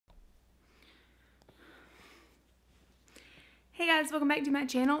guys, welcome back to my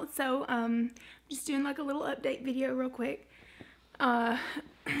channel. So just doing like a little update video real quick. I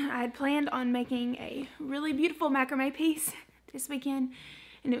had planned on making a really beautiful macrame piece this weekend,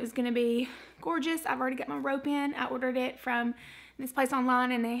 and it was going to be gorgeous. I've already got my rope in. I ordered it from this place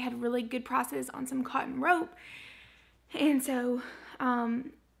online, and they had really good prices on some cotton rope. And so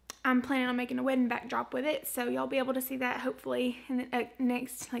I'm planning on making a wedding backdrop with it, so y'all be able to see that hopefully in the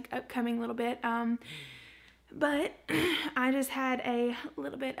next like upcoming little bit. But I just had a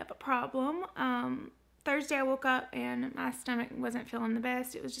little bit of a problem. Thursday I woke up and my stomach wasn't feeling the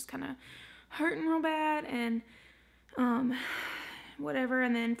best. It was just kind of hurting real bad and whatever.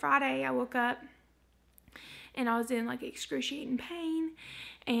 And then Friday I woke up and I was in like excruciating pain,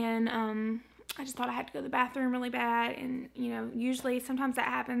 and I just thought I had to go to the bathroom really bad. And you know, usually sometimes that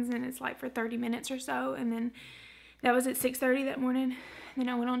happens and it's like for 30 minutes or so, and then that was at 6:30 that morning. Then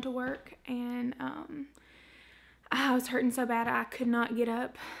I went on to work, and I was hurting so bad I could not get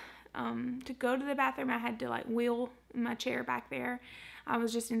up to go to the bathroom. I had to like wheel my chair back there. I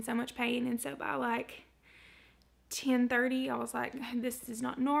was just in so much pain, and so by like 10:30 I was like, this is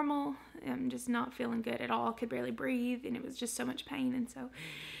not normal. I'm just not feeling good at all. I could barely breathe, and it was just so much pain. And so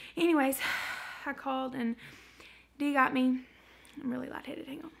anyways, I called and Dee got me. I'm really lightheaded,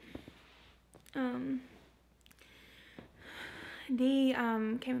 hang on. Dee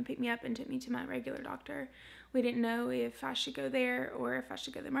came and picked me up and took me to my regular doctor. We didn't know if I should go there or if I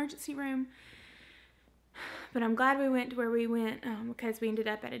should go to the emergency room. But I'm glad we went to where we went because we ended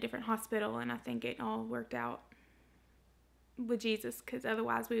up at a different hospital, and I think it all worked out with Jesus, because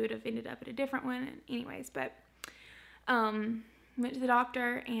otherwise we would have ended up at a different one. And anyways, but went to the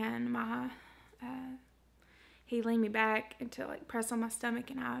doctor, and my he leaned me back and to like press on my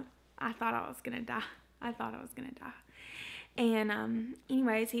stomach, and I thought I was gonna die. I thought I was gonna die. And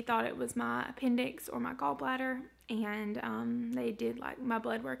anyways, he thought it was my appendix or my gallbladder, and they did like my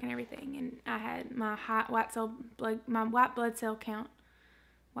blood work and everything, and I had my white blood cell count,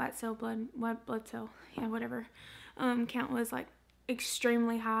 count was like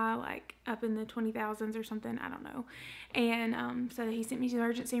extremely high, like up in the 20,000s or something, I don't know. And so he sent me to the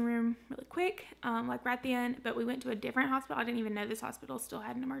emergency room really quick, like right then. But we went to a different hospital. I didn't even know this hospital still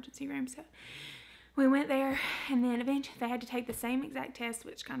had an emergency room, so we went there, and then eventually they had to take the same exact test,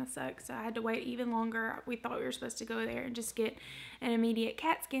 which kind of sucks. So I had to wait even longer. We thought we were supposed to go there and just get an immediate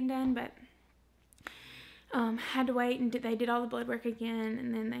CAT scan done, but had to wait, and they did all the blood work again,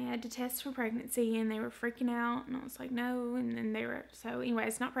 and then they had to test for pregnancy, and they were freaking out, and I was like, no. And then they were, so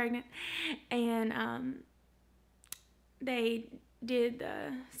anyways, not pregnant. And they did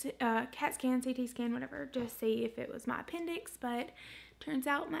the CAT scan, CT scan, whatever, to see if it was my appendix, but turns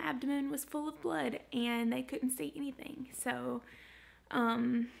out my abdomen was full of blood, and they couldn't see anything. So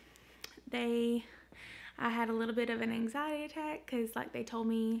I had a little bit of an anxiety attack, because like they told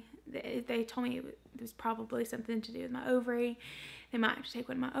me it was probably something to do with my ovary. They might have to take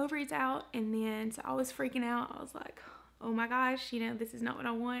one of my ovaries out. And then so I was freaking out. I was like, oh my gosh, you know, this is not what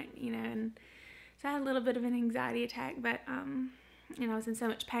I want, you know. And so I had a little bit of an anxiety attack, but you know, I was in so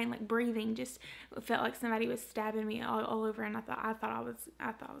much pain, like breathing just felt like somebody was stabbing me all over, and I thought I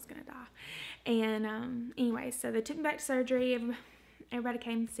was gonna die. And anyway, so they took me back to surgery. Everybody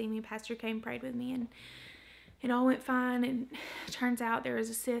came to see me. Pastor came, prayed with me, and it all went fine. And it turns out there was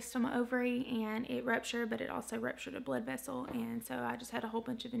a cyst on my ovary, and it ruptured, but it also ruptured a blood vessel, and so I just had a whole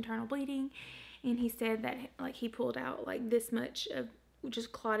bunch of internal bleeding. And he said that like he pulled out like this much of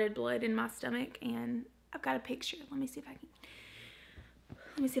just clotted blood in my stomach, and I've got a picture. Let me see if I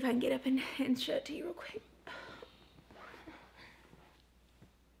can get up and show it to you real quick.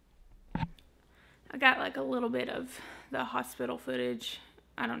 I got like a little bit of the hospital footage.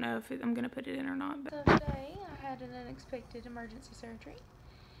 I don't know if I'm gonna put it in or not. But So today I had an unexpected emergency surgery.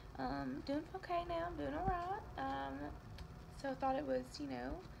 Doing okay now, I'm doing alright. So I thought it was, you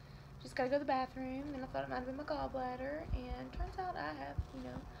know, just gotta go to the bathroom. Then I thought it might have been my gallbladder, and turns out I have, you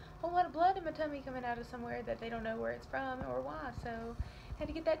know, a whole lot of blood in my tummy coming out of somewhere that they don't know where it's from or why. So had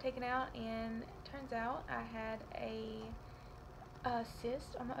to get that taken out, and turns out I had a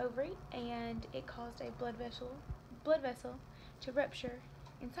cyst on my ovary, and it caused a blood vessel to rupture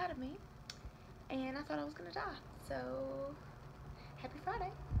inside of me, and I thought I was gonna die. So happy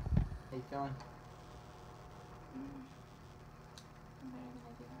Friday. How you feeling? I'm better than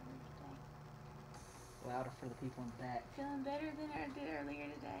I did earlier today. Louder for the people in the back. Feeling better than I did earlier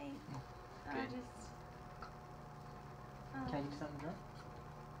today. I Good. just Can I get something to drink?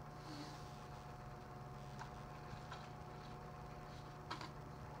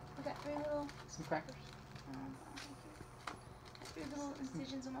 I got Some crackers? three little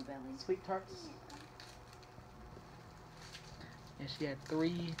incisions on my belly. Sweet tarts? and she had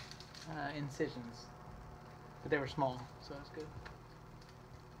 3 incisions, but they were small, so that's good.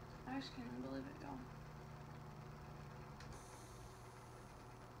 I just can't even believe it, y'all.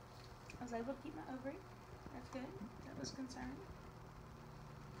 I was able to keep my ovary. That's good. That was concerned.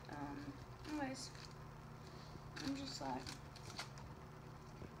 Anyways, I'm just like,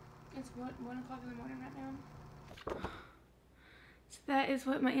 it's 1 o'clock in the morning right now. So that is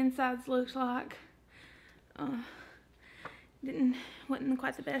what my insides looked like. Wasn't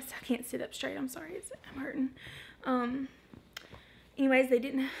quite the best. I can't sit up straight. I'm sorry. I'm hurting. Anyways,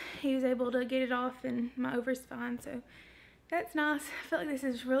 he was able to get it off, and my ovary's fine, so that's nice. I feel like this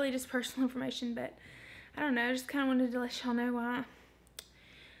is really just personal information, but I don't know. I just kind of wanted to let y'all know why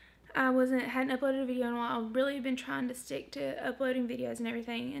I hadn't uploaded a video in a while. I've really been trying to stick to uploading videos and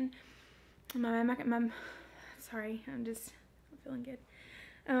everything, and sorry, I'm feeling good.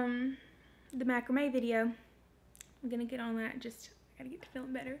 The macrame video, I'm gonna get on that. I gotta get to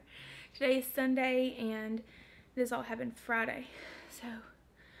feeling better. Today is Sunday, and this all happened Friday, so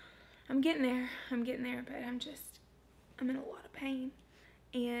I'm getting there, but I'm in a lot of pain,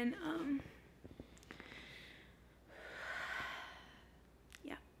 and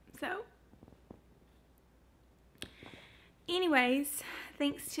yeah, so anyways,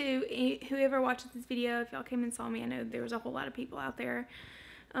 thanks to whoever watches this video. If y'all came and saw me, I know there was a whole lot of people out there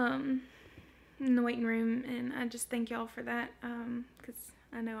in the waiting room, and I just thank y'all for that, because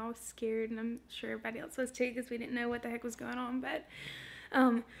I know I was scared, and I'm sure everybody else was too, because we didn't know what the heck was going on, but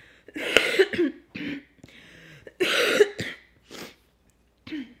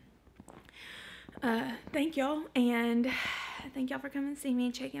thank y'all, and thank y'all for coming and seeing me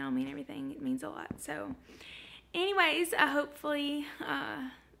and checking on me and everything. It means a lot. So anyways, hopefully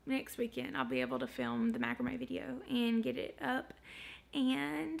next weekend I'll be able to film the macrame video and get it up,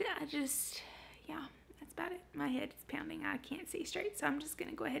 and yeah, that's about it. My head is pounding. I can't see straight, so I'm just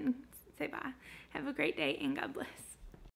gonna go ahead and say bye. Have a great day, and God bless.